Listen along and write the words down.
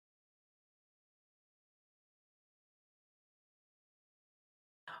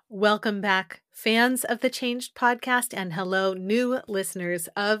Welcome back, fans of the Changed podcast, and hello, new listeners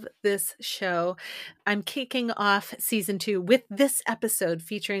of this show. I'm kicking off season 2 with this episode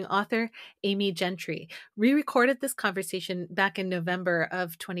featuring author Amy Gentry. We recorded this conversation back in November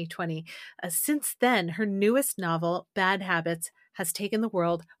of 2020. Since then, her newest novel, Bad Habits, has taken the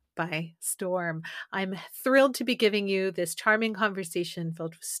world by storm. I'm thrilled to be giving you this charming conversation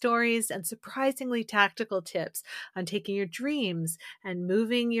filled with stories and surprisingly tactical tips on taking your dreams and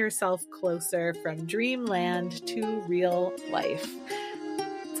moving yourself closer from dreamland to real life.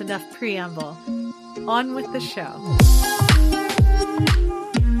 It's enough preamble. On with the show.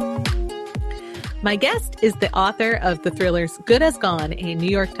 My guest is the author of the thrillers Good as Gone, a New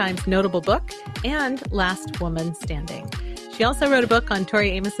York Times notable book, and Last Woman Standing. She also wrote a book on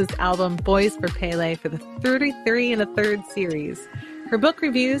Tori Amos's album Boys for Pele for the 33 and a Third series. Her book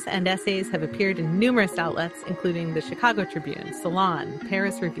reviews and essays have appeared in numerous outlets, including the Chicago Tribune, Salon,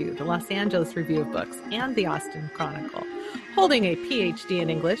 Paris Review, the Los Angeles Review of Books, and the Austin Chronicle. Holding a PhD in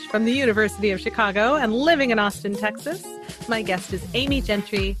English from the University of Chicago and living in Austin, Texas, my guest is Amy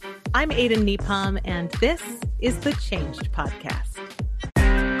Gentry. I'm Aiden Nepom, and this is the Changed Podcast.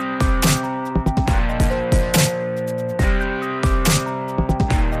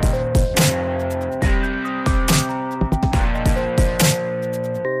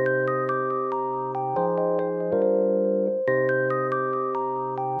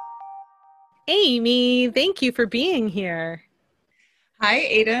 Amy, thank you for being here. Hi,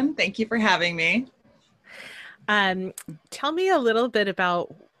 Aiden. Thank you for having me. Tell me a little bit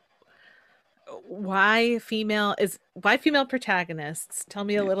about why female protagonists. Tell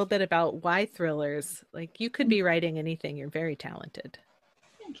me a little bit about why thrillers. Like, you could be writing anything. You're very talented.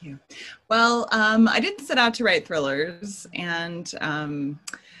 Thank you. Well, I didn't set out to write thrillers, and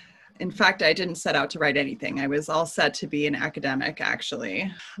in fact, I didn't set out to write anything. I was all set to be an academic,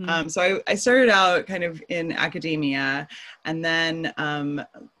 actually. So I started out kind of in academia. And then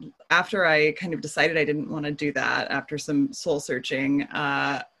after I kind of decided I didn't want to do that, after some soul searching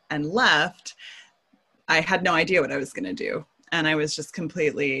and left, I had no idea what I was going to do. And I was just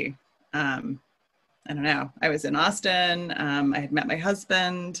completely, I don't know. I was in Austin. I had met my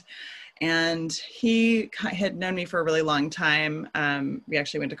husband. And he had known me for a really long time. We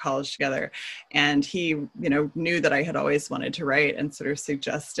actually went to college together, and he, knew that I had always wanted to write and sort of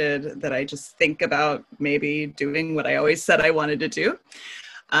suggested that I just think about maybe doing what I always said I wanted to do.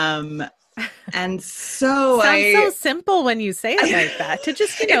 And so sounds so simple when you say it like that, to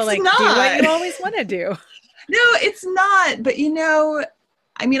just, do what you always want to do. No, it's not. But,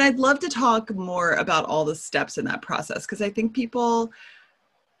 I'd love to talk more about all the steps in that process, because I think people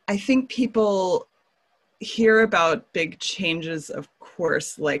hear about big changes, of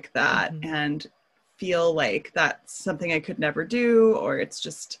course, like that, and feel like that's something I could never do, or it's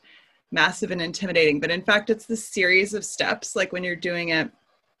just massive and intimidating. But in fact, it's this series of steps. Like, when you're doing it,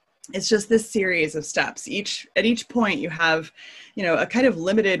 it's just this series of steps. At each point you have, a kind of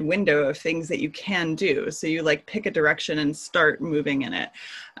limited window of things that you can do. So you pick a direction and start moving in it.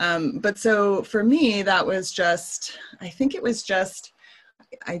 But so for me, that was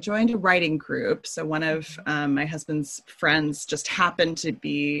I joined a writing group. So one of my husband's friends just happened to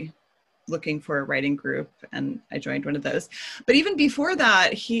be looking for a writing group, and I joined one of those. But even before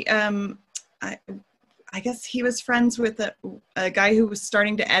that, I guess he was friends with a guy who was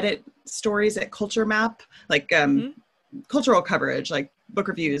starting to edit stories at Culture Map, cultural coverage, like book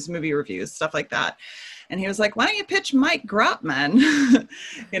reviews, movie reviews, stuff like that. And he was like, "Why don't you pitch Mike Grotman?"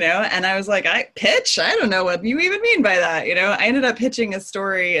 And I was like, "I don't know what you even mean by that." I ended up pitching a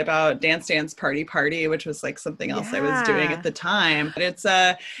story about Dance Dance Party Party, which was something else I was doing at the time. But it's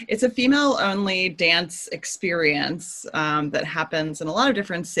a female only dance experience that happens in a lot of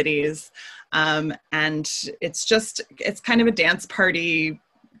different cities. And it's kind of a dance party,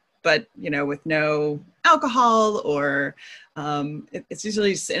 but, with no alcohol, or it's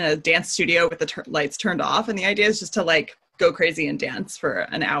usually just in a dance studio with the lights turned off. And the idea is just to go crazy and dance for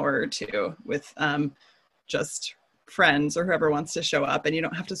an hour or two with just friends or whoever wants to show up. And you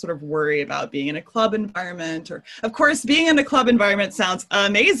don't have to sort of worry about being in a club environment, or, of course, being in a club environment sounds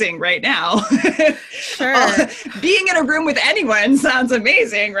amazing right now. Sure. Being in a room with anyone sounds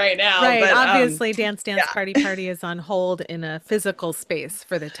amazing right now. Right. But, obviously, Dance Party Party is on hold in a physical space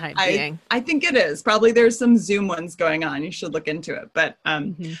for the time being. I think it is. Probably there's some Zoom ones going on. You should look into it. But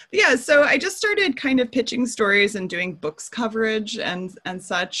yeah, so I just started kind of pitching stories and doing books coverage and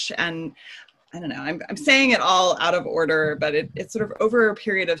such. And I don't know, I'm saying it all out of order, but it's sort of over a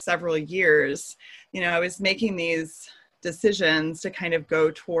period of several years, I was making these decisions to kind of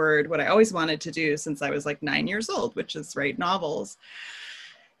go toward what I always wanted to do since I was 9 years old, which is write novels.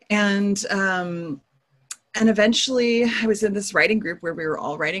 And eventually I was in this writing group where we were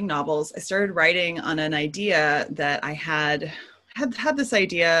all writing novels. I started writing on an idea that I had this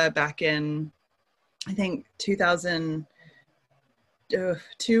idea back in, I think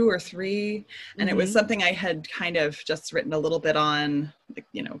 2002 or three. And it was something I had kind of just written a little bit on, like,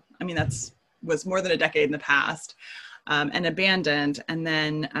 I mean, was more than a decade in the past. And abandoned. And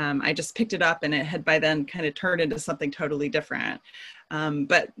then I just picked it up, and it had by then kind of turned into something totally different.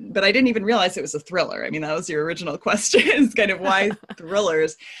 But I didn't even realize it was a thriller. I mean, that was your original question, is kind of why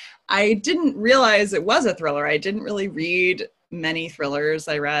thrillers. I didn't realize it was a thriller. I didn't really read many thrillers.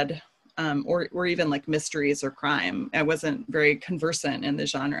 I read, or even like mysteries or crime. I wasn't very conversant in the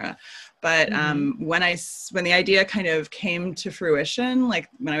genre. But when the idea kind of came to fruition, like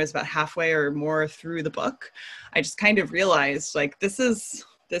when I was about halfway or more through the book, I just kind of realized, like, this is,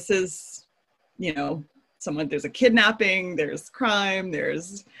 someone, there's a kidnapping, there's crime,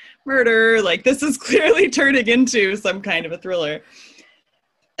 there's murder, like this is clearly turning into some kind of a thriller.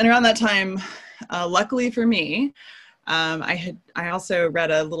 And around that time, luckily for me, I also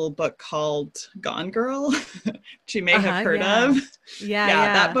read a little book called Gone Girl, which you may have heard of. Yeah,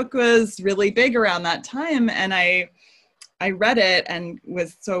 that book was really big around that time. And I read it and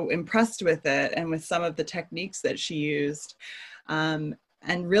was so impressed with it and with some of the techniques that she used.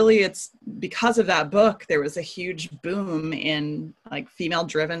 And really, it's because of that book, there was a huge boom in like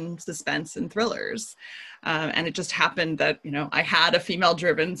female-driven suspense and thrillers. And it just happened that, I had a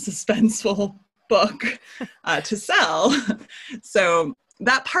female-driven suspenseful book to sell. So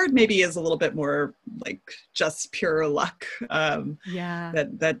that part maybe is a little bit more like just pure luck.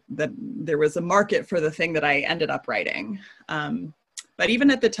 That there was a market for the thing that I ended up writing. But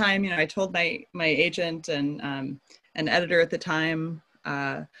even at the time, I told my agent and an editor at the time,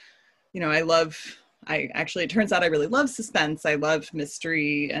 it turns out I really love suspense. I love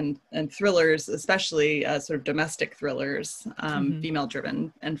mystery and thrillers, especially sort of domestic thrillers,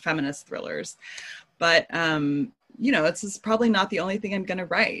 female-driven and feminist thrillers. But, this is probably not the only thing I'm going to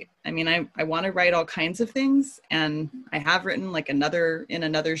write. I mean, I want to write all kinds of things, and I have written like in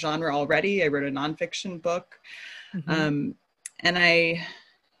another genre already. I wrote a nonfiction book. And I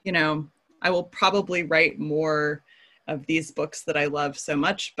will probably write more of these books that I love so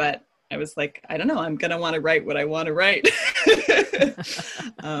much, but I was like, I don't know, I'm going to want to write what I want to write.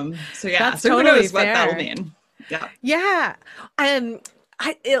 So That's who totally knows what fair. that'll mean. Yeah. I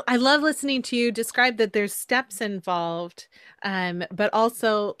love listening to you describe that there's steps involved, but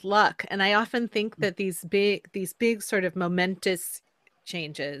also luck. And I often think that these big sort of momentous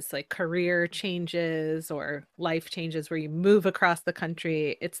changes, like career changes or life changes where you move across the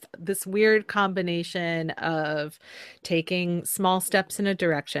country, it's this weird combination of taking small steps in a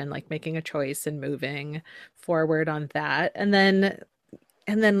direction, like making a choice and moving forward on that. And then,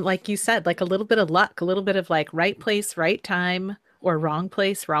 like you said, like a little bit of luck, a little bit of like right place, right time, or wrong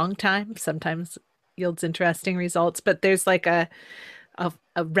place, wrong time sometimes yields interesting results. But there's like a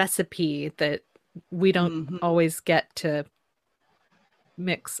recipe that we don't always get to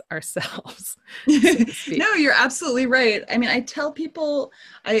mix ourselves. So to speak. No, you're absolutely right. I mean, I tell people,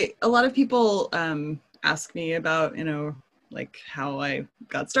 a lot of people ask me about, like how I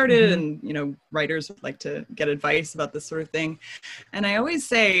got started, and, writers would like to get advice about this sort of thing. And I always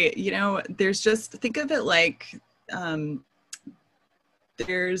say, think of it like,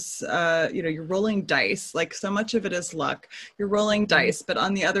 there's, you're rolling dice, like so much of it is luck. You're rolling dice, but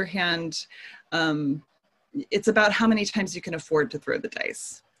on the other hand, it's about how many times you can afford to throw the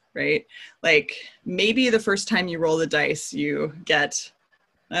dice, right? Like maybe the first time you roll the dice, you get,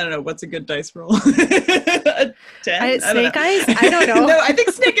 I don't know, what's a good dice roll? A 10? Snake eyes? I don't know. No, I think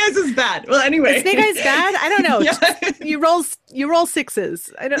snake eyes is bad. Well, anyway. Is snake eyes bad? I don't know. Yeah. You roll sixes. You roll sixes.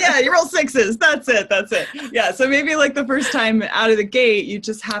 That's it. Yeah. So maybe like the first time out of the gate, you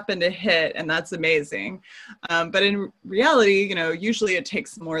just happen to hit, and that's amazing. But in reality, usually it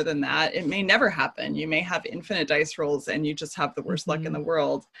takes more than that. It may never happen. You may have infinite dice rolls and you just have the worst luck in the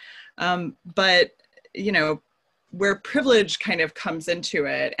world. But, where privilege kind of comes into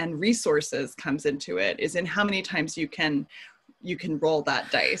it and resources comes into it is in how many times you can roll that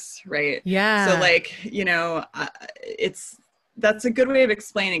dice, right? Yeah. So like, that's a good way of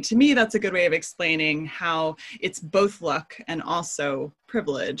explaining, to me, that's a good way of explaining how it's both luck and also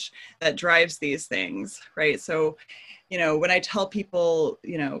privilege that drives these things, right? So, when I tell people,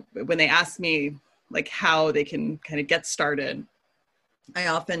 when they ask me like how they can kind of get started, I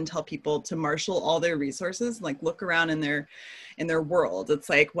often tell people to marshal all their resources, like look around in their world. It's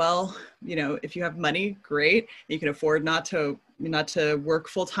like, well, if you have money, great. You can afford not to work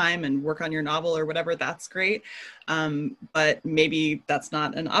full time and work on your novel or whatever, that's great. But maybe that's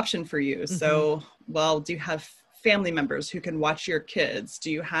not an option for you. Mm-hmm. So, well, do you have family members who can watch your kids? Do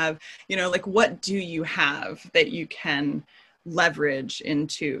you have, like, what do you have that you can leverage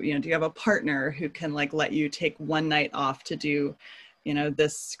into, do you have a partner who can like let you take one night off to do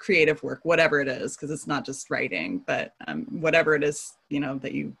this creative work, whatever it is, because it's not just writing, but whatever it is,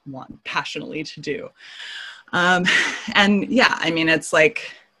 that you want passionately to do. And yeah, I mean, it's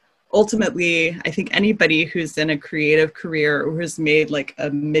like, ultimately, I think anybody who's in a creative career or who's made like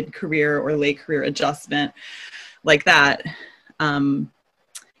a mid-career or late career adjustment like that,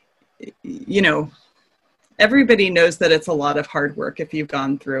 everybody knows that it's a lot of hard work if you've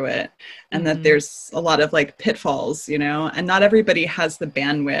gone through it, and that there's a lot of like pitfalls, and not everybody has the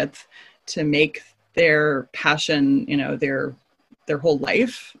bandwidth to make their passion, their whole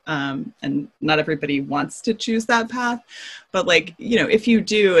life. And not everybody wants to choose that path, but like, if you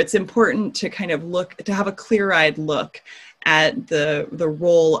do, it's important to kind of have a clear-eyed look at the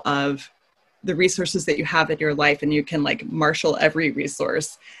role of the resources that you have in your life, and you can like marshal every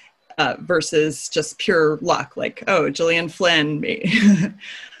resource. Versus just pure luck, like, oh, Gillian Flynn,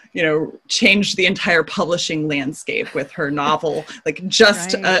 changed the entire publishing landscape with her novel, like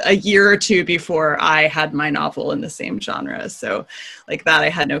just right. a year or two before I had my novel in the same genre. So like that I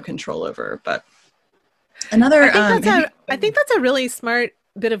had no control over. But another, I think that's a really smart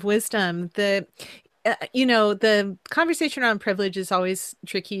bit of wisdom. The conversation around privilege is always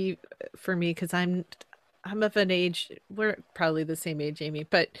tricky for me because I'm of an age, we're probably the same age, Amy,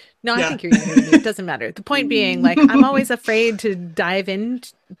 but no, yeah. I think you're younger than me. It doesn't matter. The point being, like, I'm always afraid to dive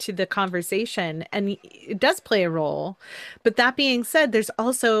into the conversation, and it does play a role. But that being said, there's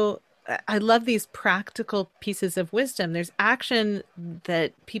also, I love these practical pieces of wisdom. There's action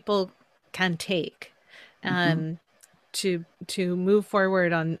that people can take to move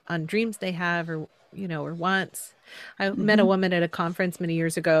forward on dreams they have or wants. I met a woman at a conference many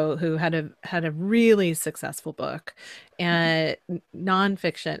years ago who had a really successful book and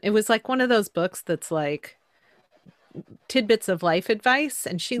nonfiction. It was like one of those books that's like tidbits of life advice.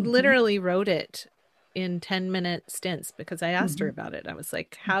 And she literally wrote it in 10-minute stints because I asked her about it. I was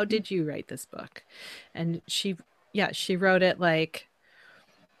like, how did you write this book? And she wrote it like,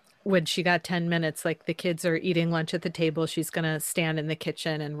 when she got 10 minutes, like the kids are eating lunch at the table, she's going to stand in the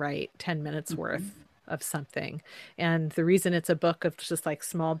kitchen and write 10 minutes worth of something. And the reason it's a book of just like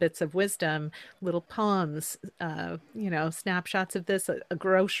small bits of wisdom, little poems, snapshots of this, a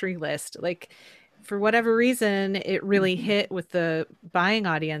grocery list, like for whatever reason, it really hit with the buying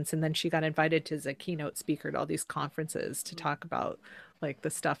audience. And then she got invited as a keynote speaker at all these conferences to talk about like the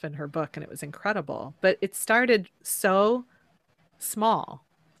stuff in her book. And it was incredible, but it started so small.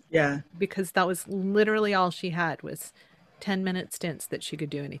 Yeah. Because that was literally all she had was 10-minute stints that she could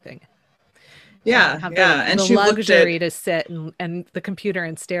do anything. Yeah. And the luxury to sit and the computer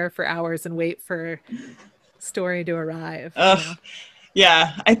and stare for hours and wait for story to arrive.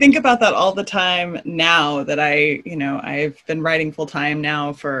 Yeah. I think about that all the time now that I've been writing full time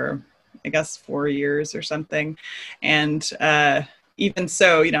now for, I guess, 4 years or something. And even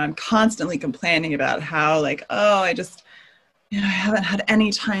so, I'm constantly complaining about how like, I haven't had any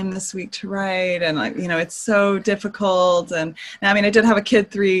time this week to write, and it's so difficult. And I mean, I did have a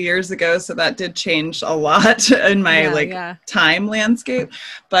kid 3 years ago, so that did change a lot in my time landscape.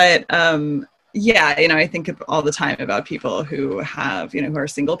 But I think all the time about people who have, who are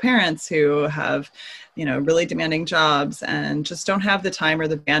single parents, who have, really demanding jobs and just don't have the time or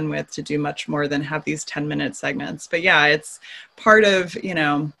the bandwidth to do much more than have these 10-minute segments. But yeah, it's part of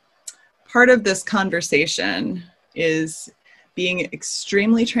this conversation is being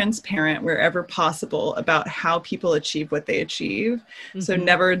extremely transparent wherever possible about how people achieve what they achieve. So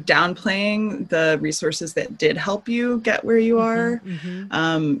never downplaying the resources that did help you get where you are.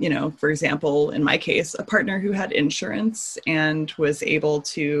 For example, in my case, a partner who had insurance and was able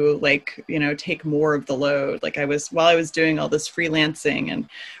to take more of the load. Like while I was doing all this freelancing and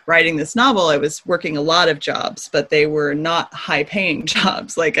writing this novel, I was working a lot of jobs, but they were not high paying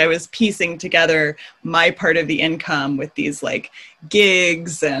jobs. Like I was piecing together my part of the income with these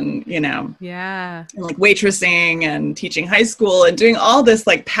gigs and and waitressing and teaching high school and doing all this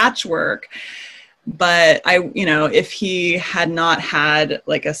patchwork. But if he had not had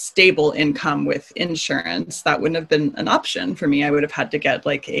a stable income with insurance, that wouldn't have been an option for me. I would have had to get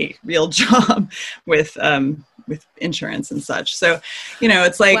a real job with insurance and such. So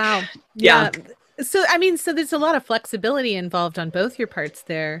it's wow. Yeah. So, I mean, so there's a lot of flexibility involved on both your parts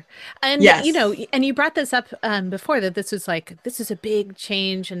there. And, you know, Yes. and you brought this up before that this is a big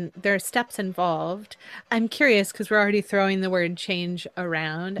change and there are steps involved. I'm curious because we're already throwing the word change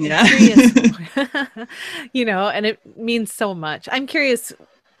around. I'm Yeah. curious, you know, and it means so much. I'm curious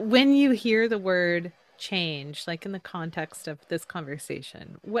when you hear the word change, like in the context of this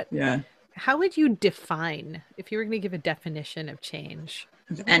conversation, Yeah. how would you define, if you were going to give a definition of change?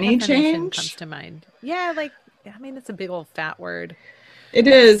 Of What any definition comes change? to mind? Yeah, like, I mean, it's a big old fat word It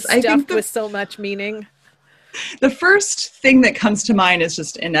is. I think stuffed with so much meaning. the first thing that comes to mind is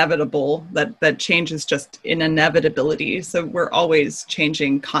just inevitable, that change is just an inevitability. So we're always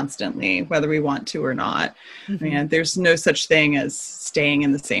changing constantly, whether we want to or not. I Hmm. mean, there's no such thing as staying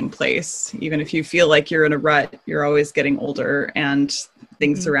in the same place. Even if you feel like you're in a rut, you're always getting older and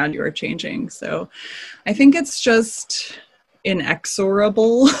things Hmm. around you are changing. So I think it's just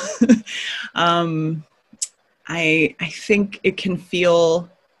inexorable. um, I think it can feel,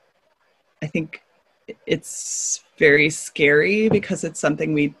 I think it's very scary because it's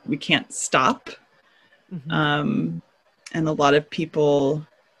something we can't stop. Hmm. Um, and a lot of people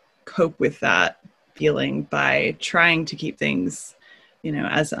cope with that feeling by trying to keep things, you know,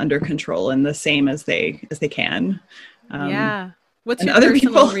 as under control and the same as they can. Um, Yeah. What's and your other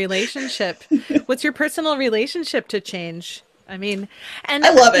people, personal relationship? What's your personal relationship to change? I mean, and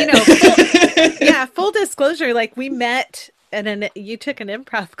I love you know, full it. yeah, full disclosure, like we met and then you took an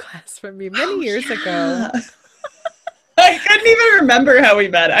improv class from me many Oh years ago. yeah. I couldn't even remember how we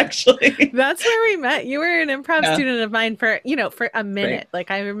met actually. That's where we met. You were an improv Yeah, student of mine for, you know, for a right. minute.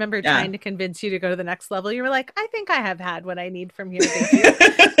 Like I remember Yeah. trying to convince you to go to the next level. You were like, I think I have had what I need from here.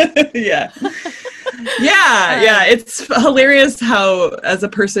 Thank you. Yeah. Yeah. Um, It's hilarious how, as a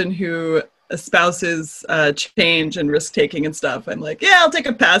person who espouses change and risk taking and stuff, I'm like, yeah, I'll take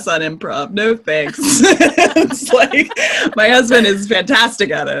a pass on improv. No thanks. It's like my husband is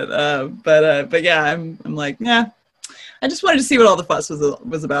fantastic at it, but yeah, I'm like, yeah. I just wanted to see what all the fuss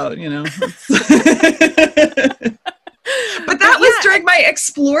was about, you know. But but that was yeah. during my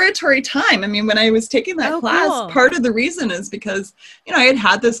exploratory time. I mean, when I was taking that Oh, class, cool. part of the reason is because, you know, I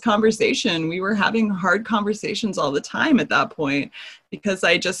had this conversation. We were having hard conversations all the time at that point because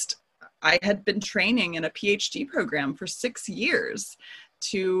I had been training in a PhD program for 6 years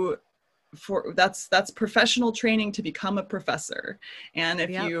to for that's professional training to become a professor. And if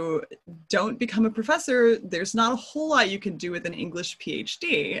Yep. you don't become a professor, there's not a whole lot you can do with an English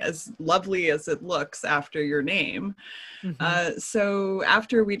PhD, as lovely as it looks after your name. Hmm. So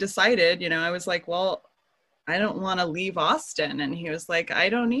after we decided, you know, I was like, well, I don't want to leave Austin. And he was like, I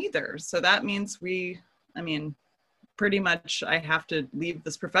don't either. So that means I mean, pretty much I have to leave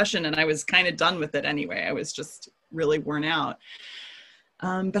this profession. And I was kind of done with it anyway. I was just really worn out.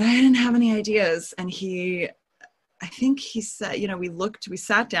 But I didn't have any ideas. And I think he said, you know, we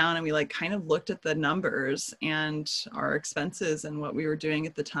sat down and we like kind of looked at the numbers and our expenses and what we were doing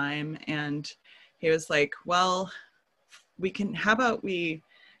at the time. And he was like, well, how about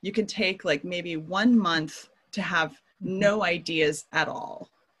you can take like maybe 1 month to have Hmm. no ideas at all.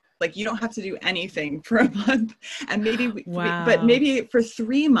 Like you don't have to do anything for a month. And but Wow. maybe for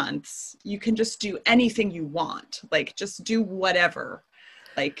 3 months, you can just do anything you want. Like just do whatever,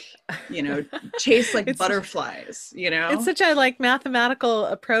 like, you know, chase like It's butterflies, you it's know? such a like mathematical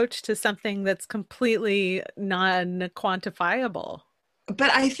approach to something that's completely non-quantifiable.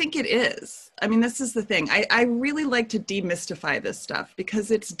 But I think it is. I mean, this is the thing. I really like to demystify this stuff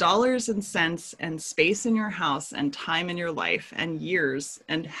because it's dollars and cents and space in your house and time in your life and years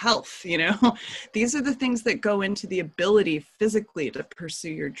and health, you know? These are the things that go into the ability physically to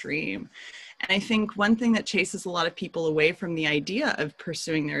pursue your dream. And I think one thing that chases a lot of people away from the idea of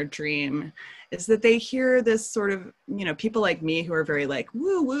pursuing their dream is that they hear this sort of, you know, people like me who are very like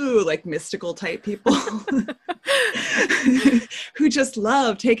woo woo, like mystical type people who just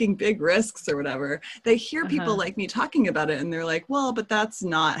love taking big risks or whatever. They hear people Uh-huh. like me talking about it and they're like, well, but that's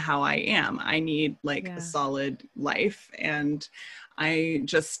not how I am. I need like a Yeah. solid life and I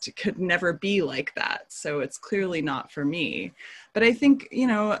just could never be like that. So it's clearly not for me. But I think, you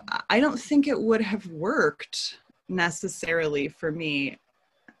know, I don't think it would have worked necessarily for me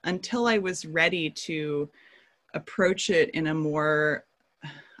until I was ready to approach it in a more,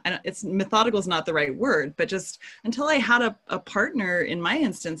 it's methodical is not the right word, but just until I had a partner in my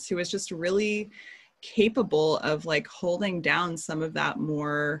instance who was just really capable of like holding down some of that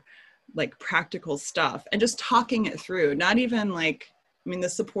more like practical stuff and just talking it through, not even like, I mean, the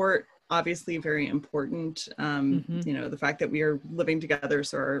support obviously very important. Hmm. You know, the fact that we are living together,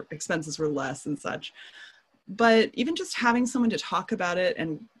 so our expenses were less and such, but even just having someone to talk about it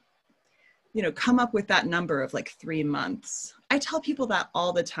and come up with that number of like 3 months. I tell people that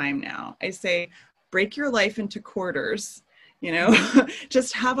all the time now. I say, break your life into quarters,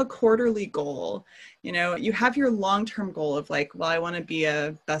 just have a quarterly goal. You have your long-term goal of like, well, I want to be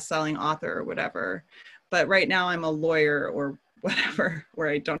a best-selling author or whatever. But right now I'm a lawyer or whatever, where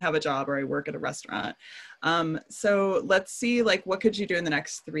I don't have a job or I work at a restaurant. So let's see, like, what could you do in the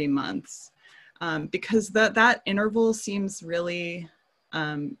next 3 months? Because that interval seems really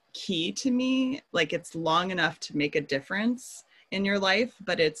key to me. Like, it's long enough to make a difference in your life,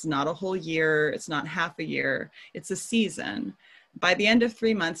 but it's not a whole year. It's not half a year. It's a season. By the end of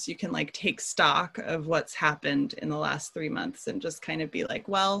 3 months, you can like take stock of what's happened in the last 3 months and just kind of be like,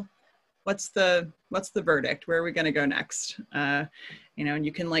 well, what's the verdict? Where are we going to go next? And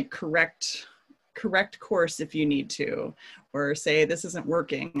you can like correct course if you need to, or say, this isn't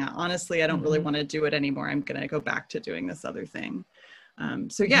working. Honestly, I don't really want to do it anymore. I'm going to go back to doing this other thing.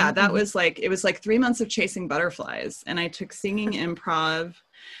 So yeah, that was like, it was like 3 months of chasing butterflies, and I took singing improv,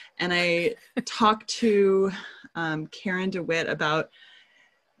 and I talked to Karen DeWitt about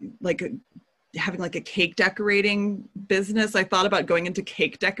like having like a cake decorating business. I thought about going into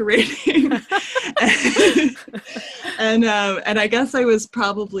cake decorating. and I guess I was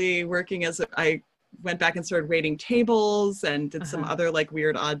probably working I went back and started waiting tables and did some other like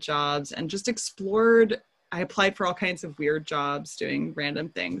weird odd jobs, and just explored. I applied for all kinds of weird jobs doing random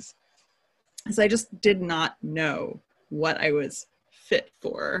things, because I just did not know what I was fit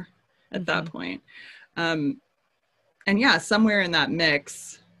for at that point. And yeah, somewhere in that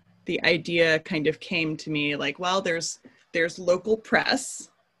mix, the idea kind of came to me like, well, there's local press.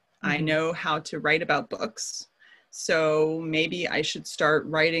 I know how to write about books. So maybe I should start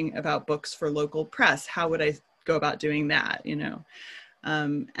writing about books for local press. How would I go about doing that?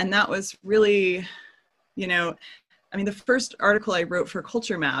 And that was really, the first article I wrote for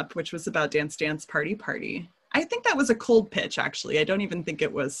Culture Map, which was about Dance Dance Party Party, I think that was a cold pitch, actually. I don't even think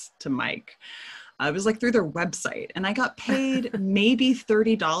it was to Mike. It was like through their website, and I got paid maybe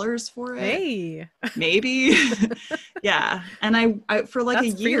 $30 for it. Hey, maybe. Yeah. And I for like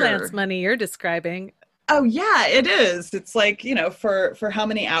that's a year. Freelance money you're describing. Oh yeah, it is. It's like, for how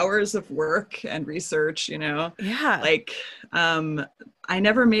many hours of work and research, Yeah. Like, I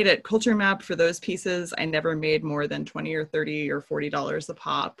never made it Culture Map for those pieces. I never made more than $20 or $30 or $40 a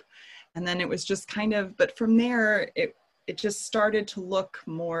pop. And then it was just kind of, but from there, it just started to look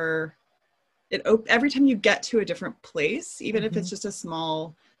more, every time you get to a different place, even if it's just a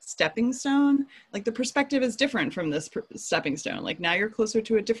small stepping stone, like the perspective is different from this stepping stone. Like now you're closer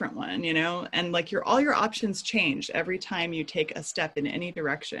to a different one, and like all your options change every time you take a step in any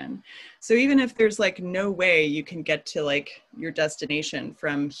direction. So even if there's like no way you can get to like your destination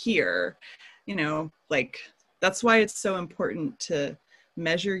from here, like that's why it's so important to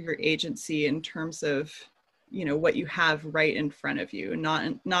measure your agency in terms of what you have right in front of you, not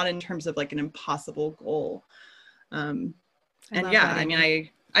in terms of like an impossible goal.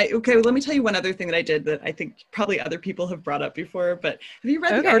 Okay, let me tell you one other thing that I did that I think probably other people have brought up before, but have you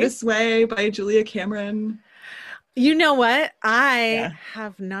read The Artist's Way by Julia Cameron? You know what? I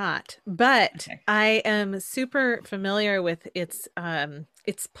have not, but I am super familiar with its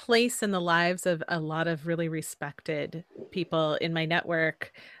place in the lives of a lot of really respected people in my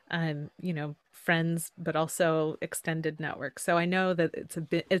network, friends, but also extended network. So I know that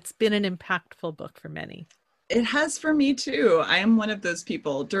it's been an impactful book for many. It has for me too. I am one of those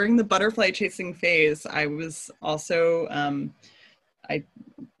people. During the butterfly chasing phase, I was also, I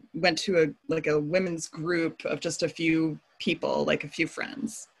went to a women's group of just a few people, like a few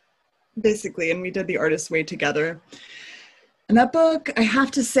friends, basically. And we did The Artist's Way together. And that book, I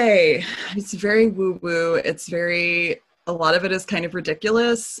have to say, it's very woo-woo. A lot of it is kind of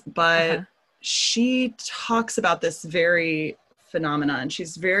ridiculous, but she talks about this very phenomenon.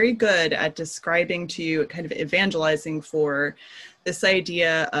 She's very good at describing to you, kind of evangelizing for this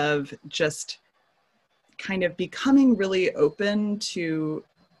idea of just kind of becoming really open to,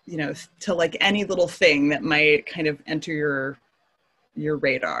 to like any little thing that might kind of enter your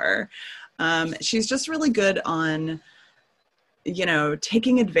radar. She's just really good on,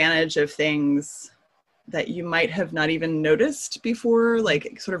 taking advantage of things that you might have not even noticed before,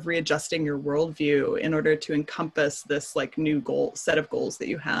 like sort of readjusting your worldview in order to encompass this like new set of goals that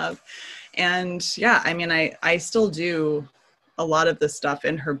you have. And yeah, I still do a lot of the stuff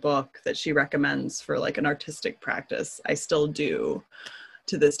in her book that she recommends for like an artistic practice. I still do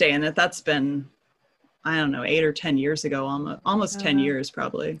to this day. And that's been, I don't know, 8 or 10 years ago, almost 10 years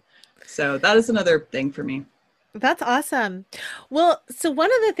probably. So that is another thing for me. That's awesome. Well, so one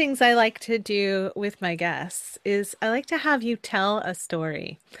of the things I like to do with my guests is I like to have you tell a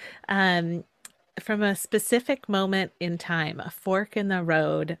story um, from a specific moment in time, a fork in the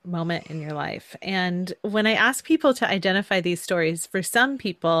road moment in your life. And when I ask people to identify these stories, for some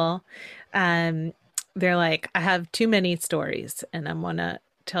people, um, they're like, I have too many stories and I want to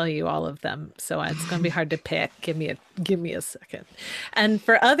tell you all of them. So it's going to be hard to pick. Give me a second. And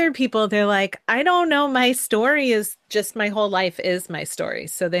for other people, they're like, I don't know, my story is just my whole life is my story.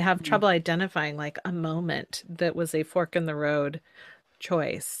 So they have trouble identifying like a moment that was a fork in the road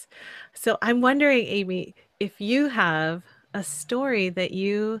choice. So I'm wondering, Amy, if you have a story that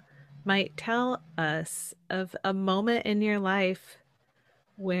you might tell us of a moment in your life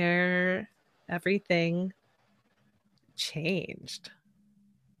where everything changed.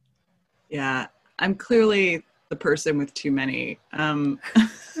 Yeah, I'm clearly the person with too many. I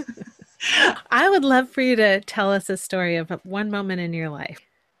would love for you to tell us a story of one moment in your life.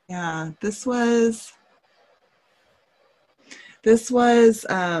 Yeah, this was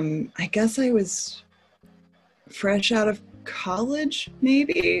I guess I was fresh out of college,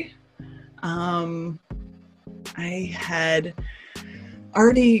 maybe. I had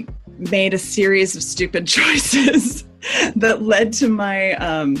already made a series of stupid choices that led to my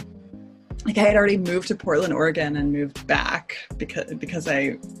like I had already moved to Portland, Oregon, and moved back because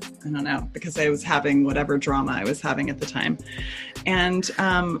I don't know, because I was having whatever drama I was having at the time. And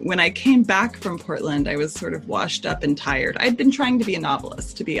when I came back from Portland, I was sort of washed up and tired. I'd been trying to be a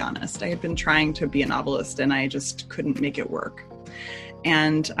novelist, to be honest. I had been trying to be a novelist and I just couldn't make it work.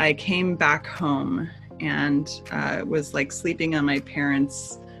 And I came back home and was like sleeping on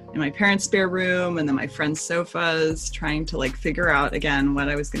in my parents' spare room and then my friends' sofas, trying to like figure out again what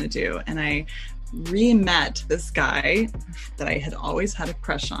I was going to do. And I re-met this guy that I had always had a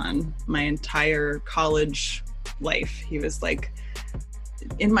crush on my entire college life. He was like,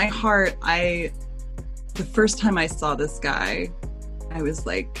 in my heart, the first time I saw this guy, I was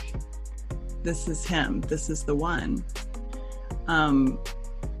like, this is him. This is the one.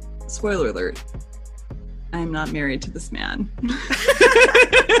 Spoiler alert. I'm not married to this man.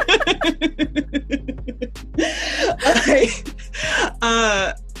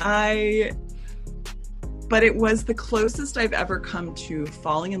 But it was the closest I've ever come to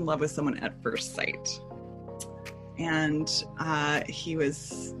falling in love with someone at first sight. And he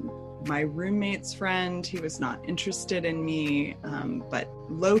was my roommate's friend. He was not interested in me, but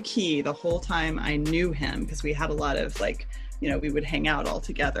low key the whole time I knew him, because we had a lot of like, we would hang out all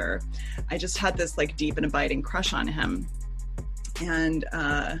together. I just had this like deep and abiding crush on him. And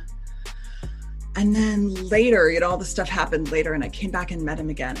then later, all the stuff happened later and I came back and met him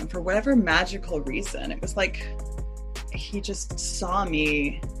again. And for whatever magical reason, it was like, he just saw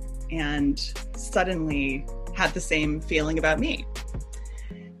me and suddenly had the same feeling about me.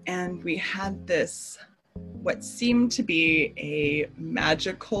 And we had this, what seemed to be a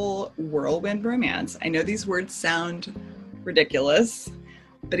magical whirlwind romance. I know these words sound ridiculous,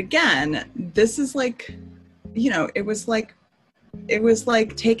 but again, this is like, it was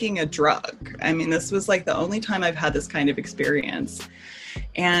like taking a drug. I mean, this was like the only time I've had this kind of experience.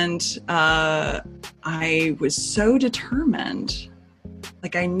 And I was so determined,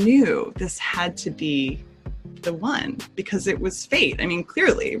 like I knew this had to be the one, because it was fate. I mean,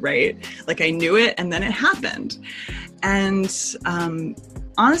 clearly, right? Like I knew it and then it happened. And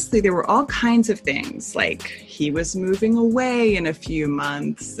honestly, there were all kinds of things, like he was moving away in a few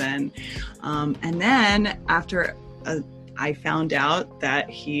months. And then after I found out that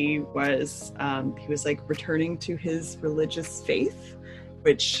he was like returning to his religious faith,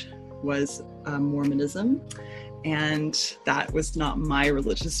 which was Mormonism. And that was not my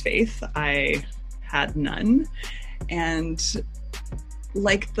religious faith. I had none. And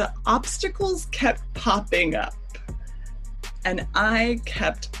like the obstacles kept popping up and I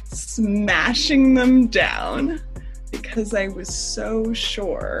kept smashing them down because I was so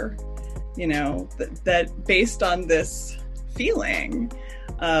sure, that based on this feeling,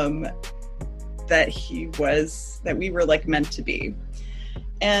 that we were like meant to be.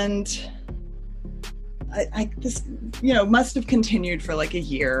 And this must have continued for like a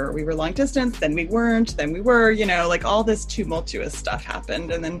year. We were long distance, then we weren't, then we were, like all this tumultuous stuff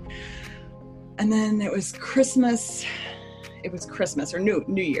happened. And then it was Christmas. It was Christmas or New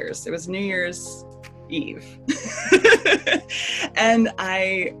Year's. It was New Year's Eve. And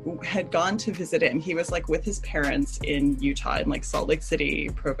I had gone to visit him. He was like with his parents in Utah, in like Salt Lake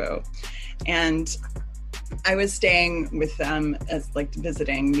City, Provo. And I was staying with them as like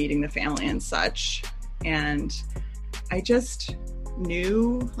visiting, meeting the family and such. And I just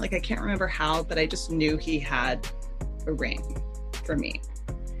knew, like, I can't remember how, but I just knew he had a ring for me.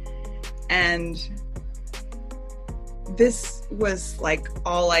 And this was like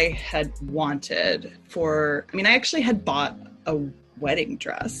all I had wanted for, I mean, I actually had bought a wedding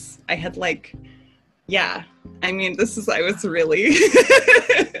dress. I had like, yeah, I mean, I was really,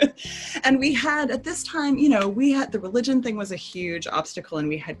 and we had, at this time, you know, we had, the religion thing was a huge obstacle, and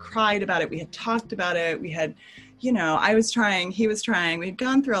we had cried about it. We had talked about it. We had, you know, I was trying, he was trying, we'd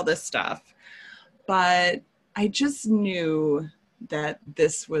gone through all this stuff, but I just knew that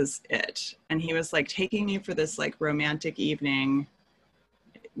this was it. And he was like taking me for this like romantic evening.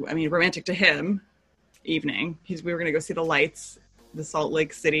 I mean, romantic to him evening. We were going to go see the lights, the Salt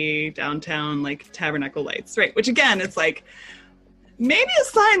Lake City downtown, like tabernacle lights, right? Which again, it's like maybe a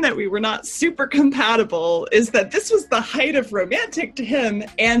sign that we were not super compatible, is that this was the height of romantic to him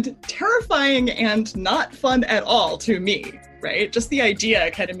and terrifying and not fun at all to me, right? Just the idea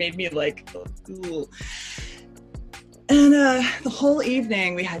kind of made me like, ooh. And the whole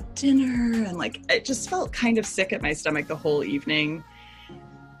evening we had dinner, and like, it just felt kind of sick at my stomach the whole evening.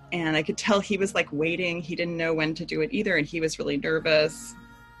 And I could tell he was like waiting. He didn't know when to do it either. And he was really nervous.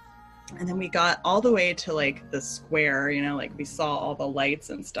 And then we got all the way to like the square, you know, like we saw all the lights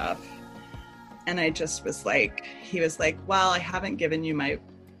and stuff. And I just was like, he was like, well, I haven't given you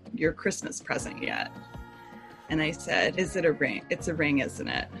your Christmas present yet. And I said, is it a ring? It's a ring, isn't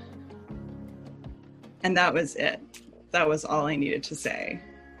it? And that was it. That was all I needed to say.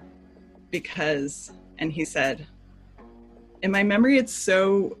 And he said, in my memory, it's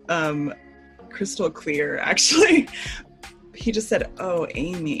so crystal clear, actually. He just said, oh,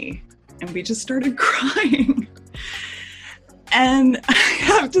 Amy. And we just started crying. And I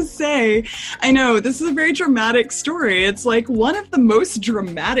have to say, I know this is a very dramatic story. It's like one of the most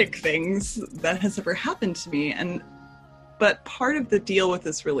dramatic things that has ever happened to me. But part of the deal with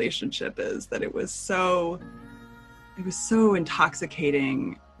this relationship is that it was so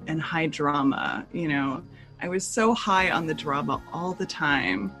intoxicating and high drama, you know. I was so high on the drama all the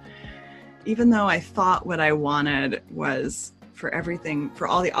time, even though I thought what I wanted was for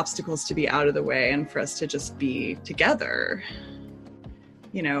all the obstacles to be out of the way and for us to just be together,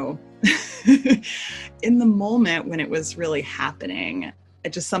 you know. In the moment when it was really happening,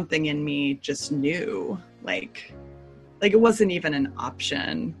 something in me just knew, like it wasn't even an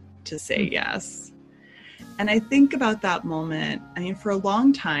option to say yes. And I think about that moment, I mean, for a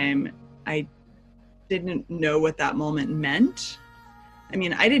long time, I didn't know what that moment meant. I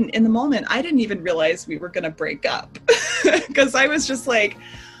mean, in the moment, I didn't even realize we were going to break up because I was just like,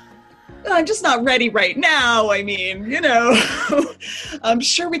 I'm just not ready right now. I mean, you know, I'm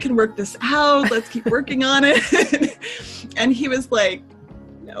sure we can work this out. Let's keep working on it. And he was like,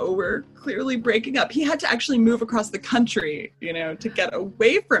 no, we're clearly breaking up. He had to actually move across the country, you know, to get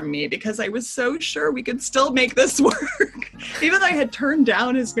away from me because I was so sure we could still make this work, even though I had turned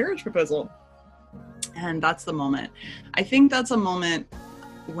down his marriage proposal. And that's the moment. I think that's a moment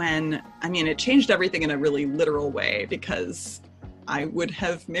when, I mean, it changed everything in a really literal way, because I would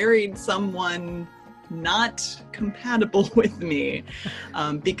have married someone not compatible with me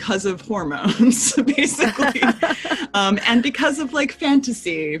because of hormones, basically. And because of like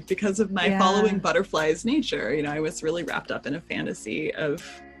fantasy, because of my following butterflies nature. You know, I was really wrapped up in a fantasy of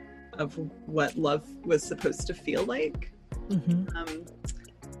what love was supposed to feel like. Mm-hmm.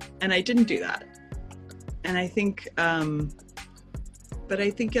 And I didn't do that. And I think, but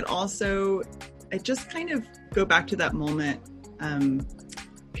I think I just kind of go back to that moment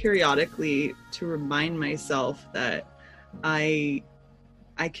periodically to remind myself that I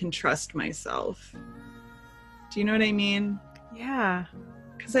can trust myself. Do you know what I mean? Yeah.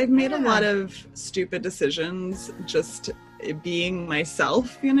 Because I've made a lot of stupid decisions just being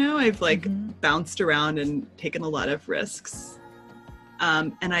myself, you know? I've like bounced around and taken a lot of risks.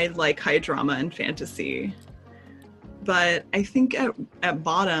 And I like high drama and fantasy. But I think at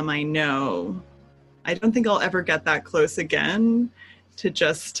bottom, I don't think I'll ever get that close again to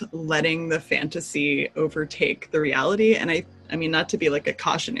just letting the fantasy overtake the reality. And I mean, not to be like a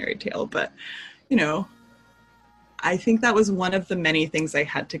cautionary tale, but, you know, I think that was one of the many things I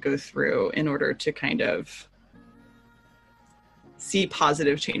had to go through in order to kind of see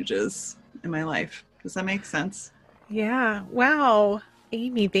positive changes in my life. Does that make sense? Yeah. Wow.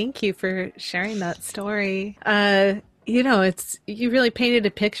 Amy, thank you for sharing that story. You know, you really painted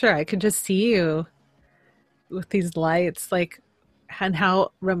a picture. I could just see you with these lights, like, and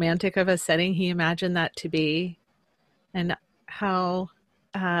how romantic of a setting he imagined that to be, and how,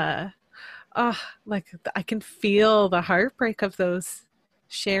 like, I can feel the heartbreak of those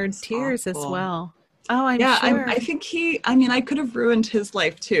shared tears as well. Oh, I'm Yeah, sure. I think I mean, I could have ruined his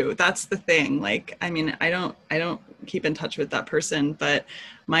life too. That's the thing. Like, I mean, I don't keep in touch with that person, but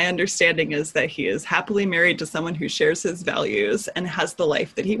my understanding is that he is happily married to someone who shares his values and has the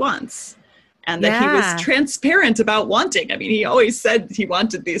life that he wants. And that he was Yeah. transparent about wanting. I mean, he always said he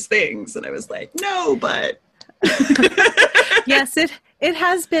wanted these things. And I was like, no, but. Yes, it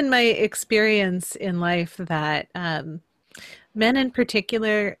has been my experience in life that men in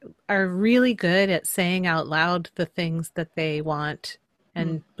particular are really good at saying out loud the things that they want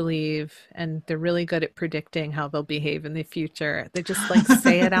and believe, and they're really good at predicting how they'll behave in the future. They just like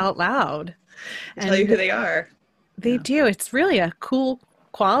say it out loud. Tell you And who they are. they Yeah. do. It's really a cool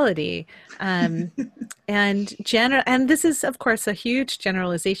quality. And this is of course a huge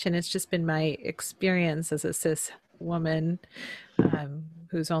generalization. It's just been my experience as a cis woman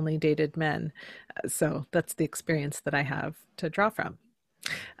who's only dated men. So that's the experience that I have to draw from.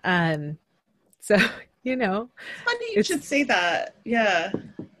 Um, so, It's funny you should it's, say that. Yeah.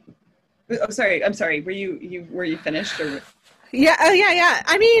 Oh, sorry. I'm sorry. Were you finished or? yeah, oh, yeah, yeah.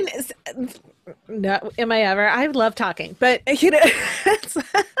 I mean, no, am I ever? I love talking, but, but, I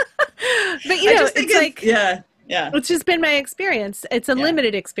just think it's like, yeah, yeah, it's just been my experience. It's a yeah,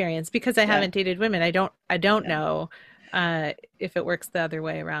 limited experience because I yeah, haven't dated women. I don't yeah. know, if it works the other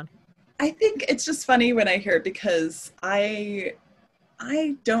way around. I think it's just funny when I hear it because I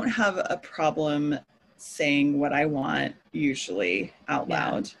don't have a problem saying what I want usually out Yeah.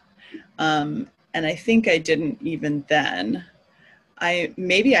 loud. And I think I didn't even then.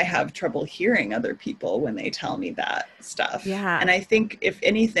 Maybe I have trouble hearing other people when they tell me that stuff. Yeah. And I think if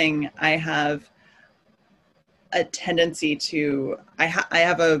anything, I have a tendency to I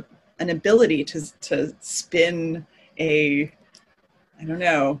have an ability to spin a I don't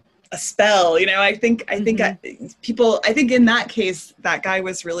know, a spell. Hmm. I think in that case that guy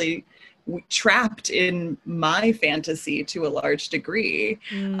was really trapped in my fantasy to a large degree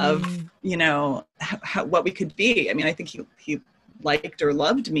of Mm, what we could be. I mean, I think he liked or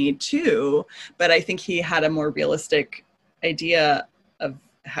loved me too, but I think he had a more realistic idea of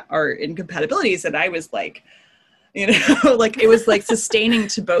our incompatibilities, and I was like, like it was like sustaining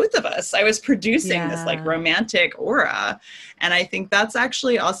to both of us. I was producing this like yeah. romantic aura, and I think that's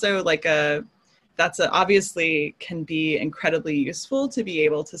actually also like obviously can be incredibly useful to be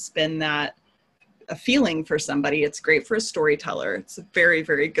able to spin that a feeling for somebody. It's great for a storyteller. It's a very,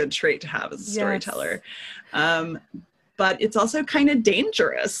 very good trait to have as a Yes. storyteller. But it's also kind of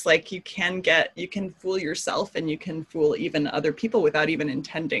dangerous. Like you can fool yourself and you can fool even other people without even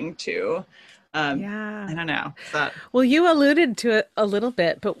intending to. Yeah. I don't know. Is that Well, you alluded to it a little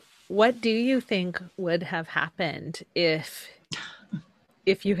bit, but what do you think would have happened if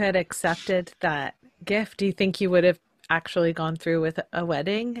you had accepted that gift? Do you think you would have actually gone through with a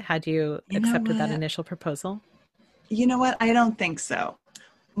wedding had you you know accepted that what? initial proposal? You know what? I don't think so.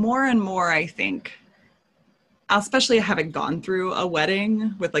 More and more, I think, especially having gone through a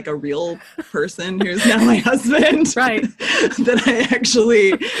wedding with like a real person who's now my husband Right. that I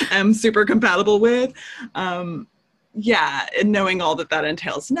actually am super compatible with. Yeah, and knowing all that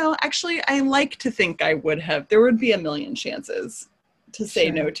entails. No, actually, I like to think there would be a million chances to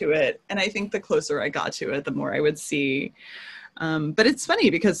say no Sure. to it. And I think the closer I got to it, the more I would see. But it's funny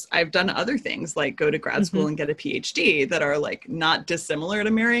because I've done other things like go to grad Hmm. school and get a PhD that are like not dissimilar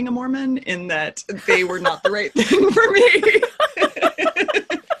to marrying a Mormon in that they were not the right thing for me.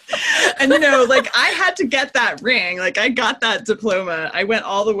 And like I had to get that ring. Like I got that diploma. I went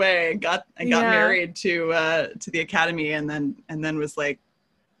all the way and got Yeah. married to the academy and then was like,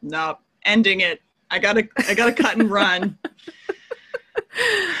 nope, ending it. I gotta cut and run.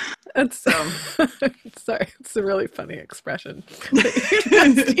 That's So sorry, it's a really funny expression that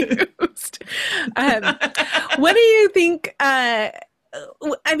you just used. Um, what do you think? I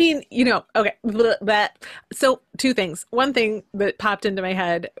mean, okay, that. So, two things. One thing that popped into my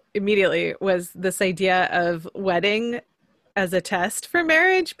head immediately was this idea of wedding as a test for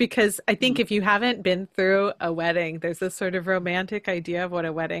marriage, because I think if you haven't been through a wedding, there's this sort of romantic idea of what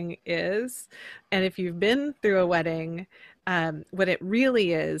a wedding is. And if you've been through a wedding, what it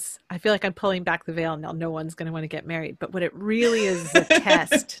really is, I feel like I'm pulling back the veil now. No one's going to want to get married, but what it really is a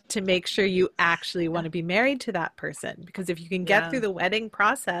test to make sure you actually want to be married to that person. Because if you can get yeah. through the wedding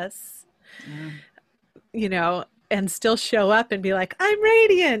process, Yeah. and still show up and be like, I'm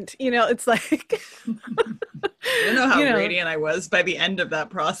radiant, it's like, I don't know how you know, radiant I was by the end of that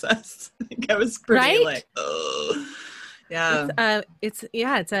process. I think I was pretty right? like, oh, yeah, It's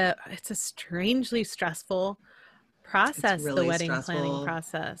a strangely stressful it's process, the really wedding planning stressful.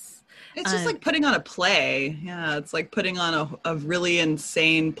 process. It's just Um, like putting on a play. Yeah, it's like putting on a really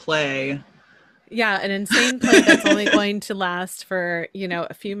insane play. Yeah, an insane play that's only going to last for,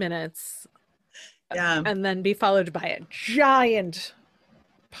 a few minutes, Yeah. and then be followed by a giant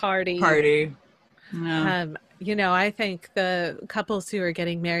party. Party. Yeah. I think the couples who are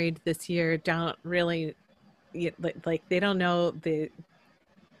getting married this year don't really like they don't know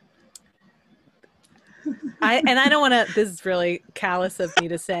I don't want to, this is really callous of me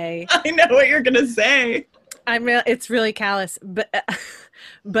to say. I know what you're going to say. It's really callous,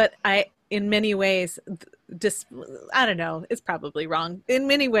 but in many ways, just, I don't know, it's probably wrong. In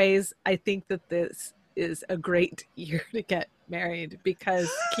many ways, I think that this is a great year to get married, because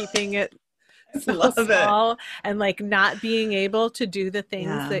keeping it so small and like not being able to do the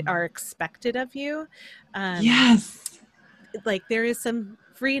things that are expected of you. Yes. Like there is some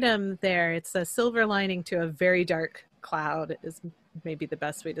freedom there. It's a silver lining to a very dark cloud, is maybe the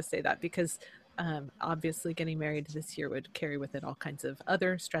best way to say that, because obviously getting married this year would carry with it all kinds of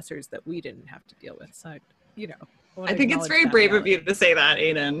other stressors that we didn't have to deal with. So, I think it's very brave of you to say that,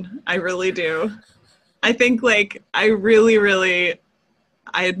 Aiden. I really do. I think I really, really,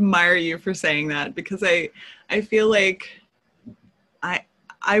 I admire you for saying that, because I feel like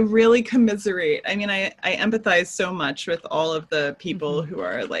I really commiserate. I mean, I empathize so much with all of the people who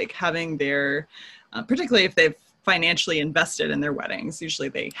are having their, particularly if they've financially invested in their weddings. Usually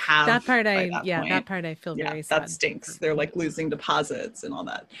they have that part. That part I feel very sad. That stinks. They're losing deposits and all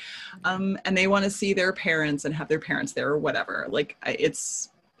that. And they want to see their parents and have their parents there or whatever. It's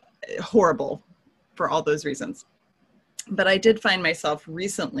horrible for all those reasons. But I did find myself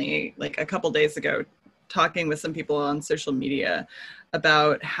recently, a couple days ago, talking with some people on social media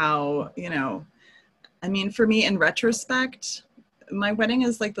about how, I mean, for me, in retrospect, my wedding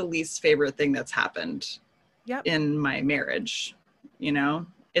is the least favorite thing that's happened in my marriage.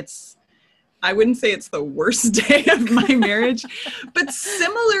 I wouldn't say it's the worst day of my marriage, but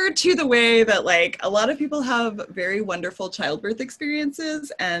similar to the way that a lot of people have very wonderful childbirth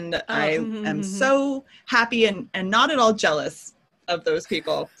experiences. And I am so happy and not at all jealous of those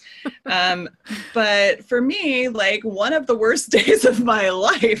people. But for me, one of the worst days of my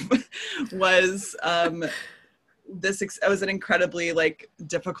life was it was an incredibly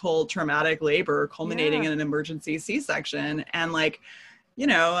difficult traumatic labor culminating in an emergency C-section. And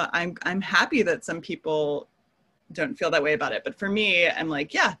I'm happy that some people don't feel that way about it. But for me, I'm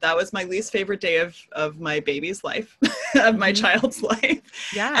that was my least favorite day of my baby's life, of my child's life.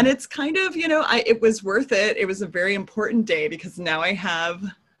 Yeah. And it's kind of, it was worth it. It was a very important day because now I have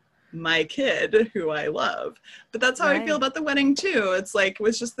my kid who I love. But that's how I feel about the wedding too. It's it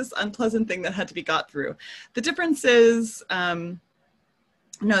was just this unpleasant thing that had to be got through. The difference is, no,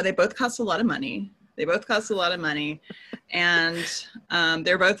 they both cost a lot of money. And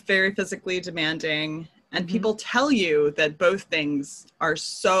they're both very physically demanding. And people tell you that both things are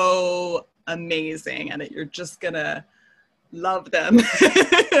so amazing and that you're just gonna love them.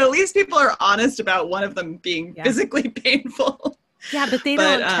 At least people are honest about one of them being physically painful. Yeah, but they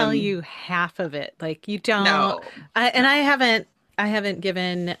don't tell you half of it. You don't. No. I haven't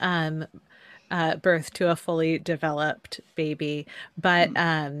given birth to a fully developed baby, but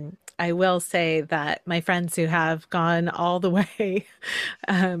I will say that my friends who have gone all the way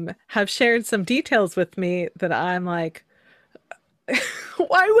have shared some details with me that I'm like,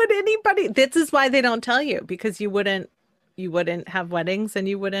 why would anybody? This is why they don't tell you, because you wouldn't have weddings and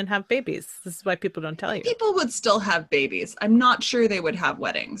you wouldn't have babies. This is why people don't tell you. People would still have babies. I'm not sure they would have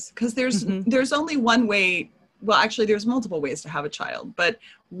weddings, because there's only one way. Well, actually, there's multiple ways to have a child, but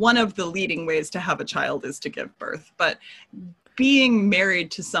one of the leading ways to have a child is to give birth. But being married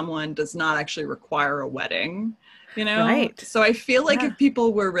to someone does not actually require a wedding, Right. So I feel if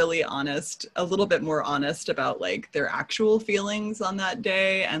people were really honest, a little bit more honest about their actual feelings on that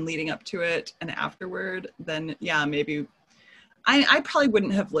day and leading up to it and afterward, then maybe I probably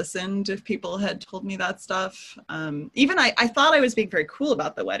wouldn't have listened if people had told me that stuff. Even I thought I was being very cool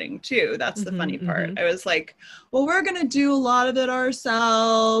about the wedding too. That's the funny part. I was well, we're going to do a lot of it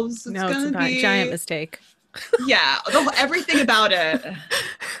ourselves. It's going to be a giant mistake. Yeah. Everything about it.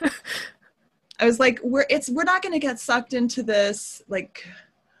 I was we're not going to get sucked into this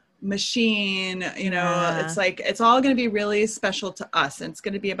machine, it's it's all going to be really special to us and it's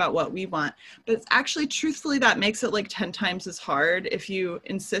going to be about what we want. But it's actually, truthfully, that makes it 10 times as hard if you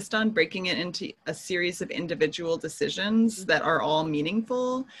insist on breaking it into a series of individual decisions that are all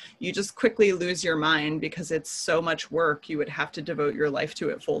meaningful. You just quickly lose your mind because it's so much work. You would have to devote your life to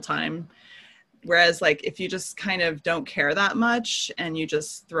it full time. Whereas if you just kind of don't care that much and you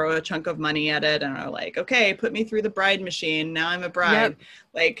just throw a chunk of money at it and are okay, put me through the bride machine. Now I'm a bride.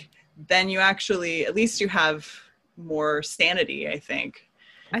 Then you actually, at least you have more sanity, I think.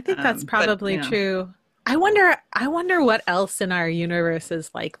 I think that's But probably true. I wonder what else in our universe is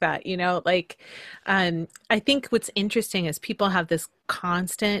like that, like I think what's interesting is people have this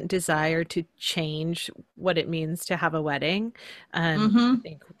constant desire to change what it means to have a wedding. I mm-hmm.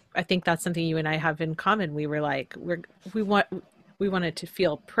 think I think that's something you and I have in common. We were like we want we want it to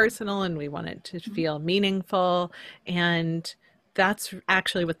feel personal and we want it to feel meaningful, and that's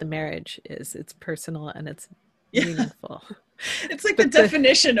actually what the marriage is. It's personal and it's Yeah. meaningful. It's like the But the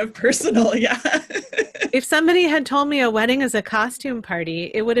definition of personal. Yeah. if somebody had told me a wedding is a costume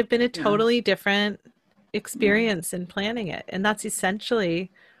party, it would have been a Yeah. totally different Yeah. experience in planning it. And that's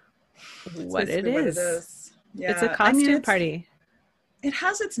essentially It's what it basically what it is. is. It's a Yeah. I mean, costume party. it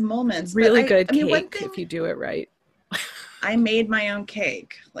has its moments, but Really good I mean, one cake thing, if you do it right. I made my own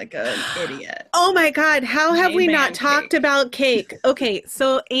cake like an idiot. Oh my God, how have Made we my not own talked cake. about cake? Okay,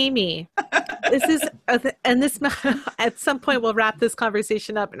 so Amy, this is, and this, at some point we'll wrap this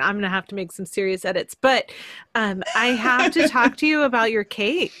conversation up and I'm going to have to make some serious edits, but I have to talk to you about your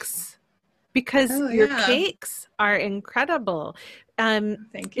cakes because Oh your yeah. cakes are incredible.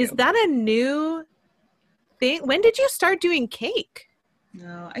 Thank Is you. that a new thing? When did you start doing cake?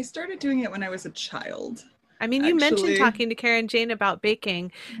 No, I started doing it when I was a child, I mean, you mentioned actually. talking to Karen Jane about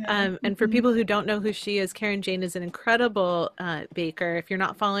baking. Yeah. And for people who don't know who she is, Karen Jane is an incredible baker. If you're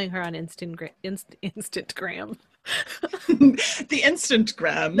not following her on Instagram, The Instantgram. the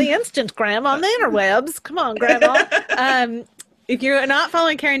Instantgram on the interwebs. Come on, Grandma. If you're not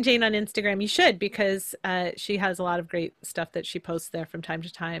following Karen Jane on Instagram, you should because she has a lot of great stuff that she posts there from time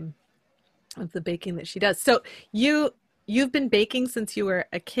to time of the baking that she does. So you've been baking since you were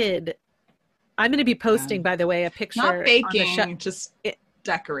a kid. I'm going to be Yeah. posting, by the way, a Not picture on the show. baking, just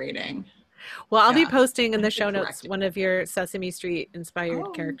decorating. Well, I'll be Yeah. posting in I the have to show notes correct one of your Sesame Street inspired Oh,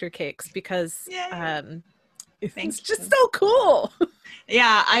 character cakes because yay. it's Thank just you. so cool.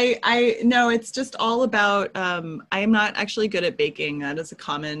 Yeah, I no, it's just all about I am not actually good at baking. That is a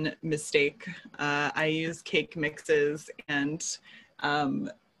common mistake. I use cake mixes and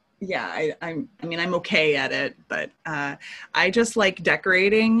um yeah, I mean I'm okay at it, but I just like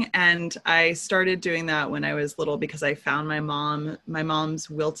decorating and I started doing that when I was little because I found my mom's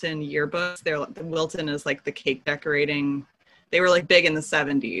Wilton yearbooks. The Wilton is like the cake decorating. They were like big in the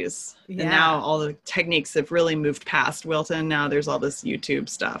 70s. And now Yeah. all the techniques have really moved past Wilton. Now there's all this YouTube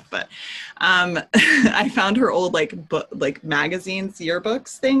stuff. But I found her old like magazines,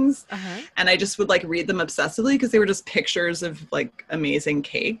 yearbooks, things. Uh-huh. And I just would like read them obsessively because they were just pictures of like amazing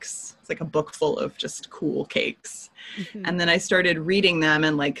cakes. It's like a book full of just cool cakes. Mm-hmm. And then I started reading them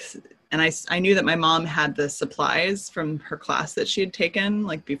and I knew that my mom had the supplies from her class that she had taken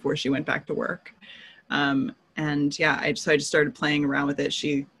like before she went back to work. And yeah, so I just started playing around with it.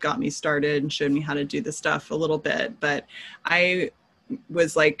 She got me started and showed me how to do the stuff a little bit, but I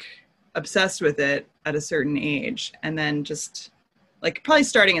was like obsessed with it at a certain age. And then just like probably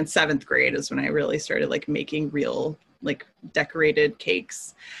starting in 7th grade is when I really started like making real like decorated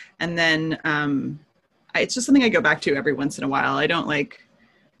cakes. And then it's just something I go back to every once in a while. I don't like,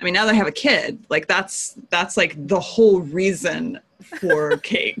 I mean, now that I have a kid, like that's like the whole reason for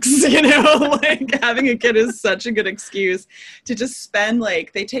cakes, like having a kid is such a good excuse to just spend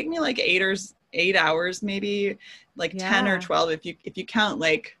like, they take me like 8 hours, maybe like 10 or Yeah. 12 if you count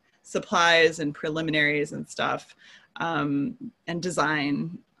like supplies and preliminaries and stuff, and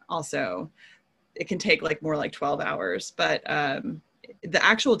design also. It can take like more like 12 hours, but the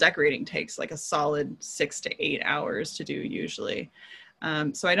actual decorating takes like a solid 6 to 8 hours to do usually.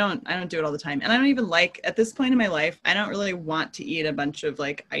 So I don't do it all the time. And I don't even like, at this point in my life, I don't really want to eat a bunch of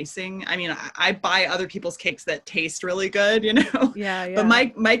like icing. I mean, I buy other people's cakes that taste really good, Yeah, but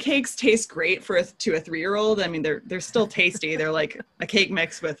yeah. my cakes taste great to a 3-year-old. I mean, they're still tasty. They're like a cake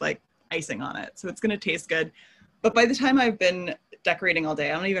mix with like icing on it. So it's going to taste good. But by the time I've been decorating all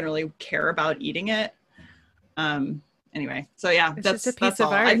day, I don't even really care about eating it. Anyway, so yeah, It's just a piece that's of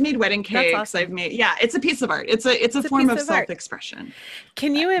all. I've art. made wedding That's cakes. awesome. Yeah, it's a piece of art. It's a It's a form piece of of art. self-expression.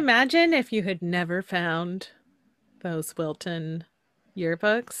 Can you imagine if you had never found those Wilton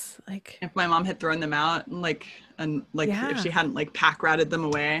yearbooks? Like, If my mom had thrown them out and if she yeah, hadn't like pack ratted them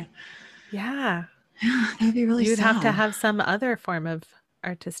away, yeah. that'd be really You'd have to sad. have some other form of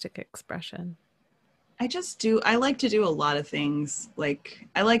artistic expression. I like to do a lot of things. Like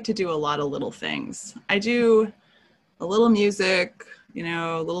I like to do a lot of little things. I do a little music,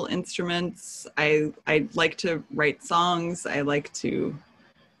 little instruments. I like to write songs. I'm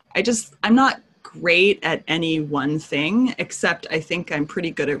not great at any one thing, except I think I'm pretty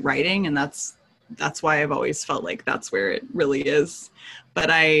good at writing, and that's why I've always felt like that's where it really is.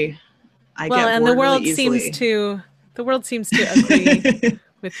 But I Well, get and the bored really world seems easily. to The world seems to agree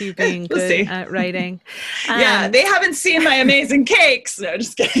with you being We'll good see. at writing. Yeah, they haven't seen my amazing cakes. No,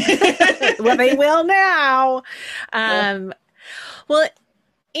 just kidding. Well, they will now. Well,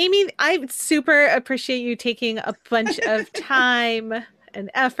 Amy, I super appreciate you taking a bunch of time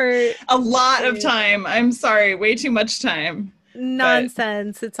and effort. A lot of time. I'm sorry, way too much time.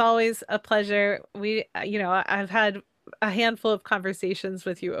 Nonsense. It's always a pleasure. I've had a handful of conversations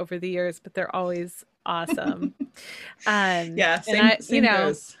with you over the years, but they're always awesome. Yeah, same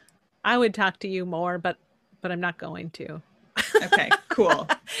goes. I would talk to you more, but I'm not going to. Okay, cool.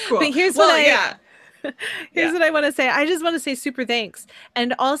 But here's what I want to say. I just want to say super thanks.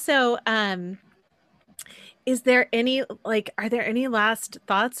 And also, are there any last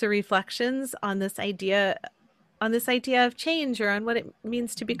thoughts or reflections on this idea of change, or on what it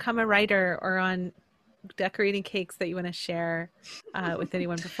means to become a writer, or on decorating cakes that you want to share with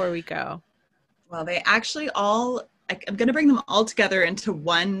anyone before we go? Well, they actually I'm going to bring them all together into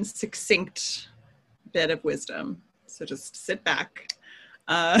one succinct bit of wisdom. So just sit back.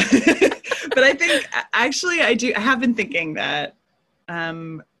 But I think actually I have been thinking that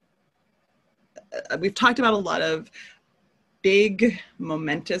we've talked about a lot of big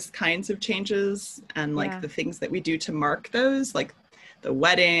momentous kinds of changes, and the things that we do to mark those, like the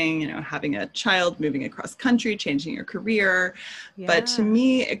wedding, having a child, moving across country, changing your career. Yeah. But to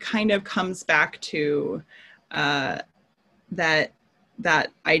me, it kind of comes back to that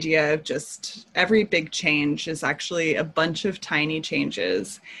idea of just every big change is actually a bunch of tiny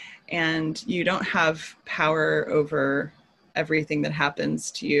changes, and you don't have power over everything that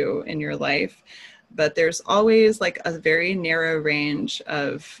happens to you in your life. But there's always a very narrow range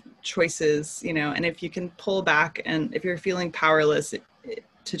of choices, and if you can pull back, and if you're feeling powerless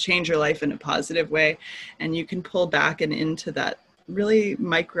to change your life in a positive way, and you can pull back and into that really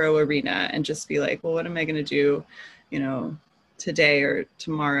micro arena and just be like, well, what am I going to do, today or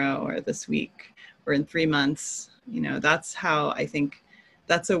tomorrow or this week or in 3 months? That's how I think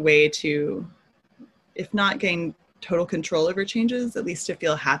that's a way to, if not gain total control over changes, at least to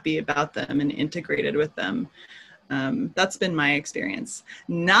feel happy about them and integrated with them. That's been my experience.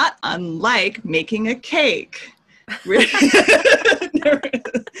 Not unlike making a cake.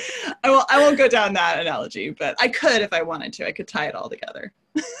 I won't go down that analogy, but I could if I wanted to. I could tie it all together.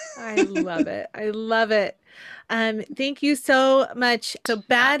 I love it. I love it. Thank you so much. So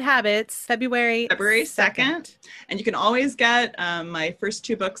Bad Habits, February 2nd. And you can always get my first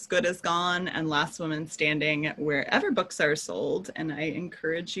 2 books, Good Is Gone and Last Woman Standing, wherever books are sold. And I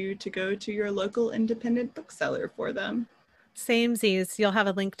encourage you to go to your local independent bookseller for them. Samesies. You'll have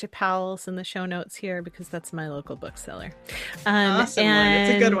a link to Powell's in the show notes here, because that's my local bookseller. Awesome.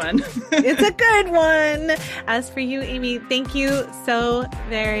 It's a good one. It's a good one. As for you, Amy, thank you so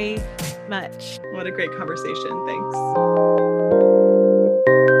very much. What a great conversation. Thanks.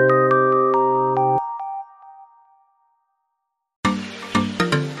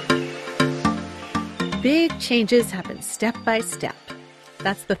 Big changes happen step by step.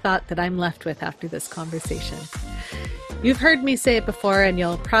 That's the thought that I'm left with after this conversation. You've heard me say it before, and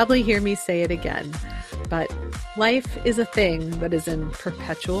you'll probably hear me say it again, but life is a thing that is in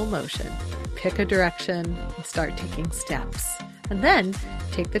perpetual motion. Pick a direction and start taking steps, and then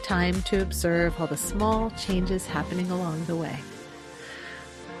take the time to observe all the small changes happening along the way.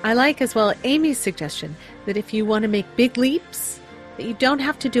 I like as well Amy's suggestion that if you want to make big leaps, that you don't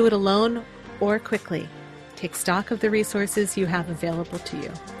have to do it alone or quickly. Take stock of the resources you have available to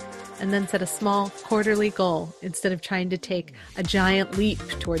you, and then set a small quarterly goal instead of trying to take a giant leap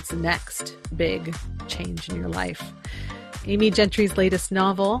towards the next big change in your life. Amy Gentry's latest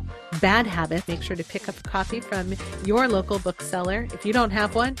novel, Bad Habit, make sure to pick up a copy from your local bookseller. If you don't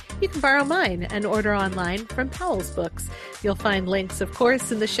have one, you can borrow mine and order online from Powell's Books. You'll find links, of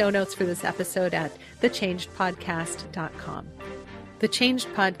course, in the show notes for this episode at thechangedpodcast.com. The Changed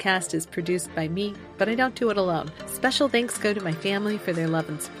Podcast is produced by me, but I don't do it alone. Special thanks go to my family for their love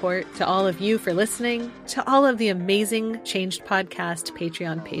and support, to all of you for listening, to all of the amazing Changed Podcast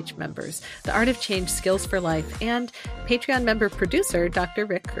Patreon page members, The Art of Change Skills for Life, and Patreon member producer, Dr.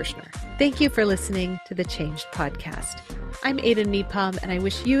 Rick Kirshner. Thank you for listening to The Changed Podcast. I'm Ada Nepom, and I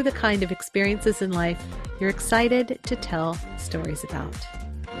wish you the kind of experiences in life you're excited to tell stories about.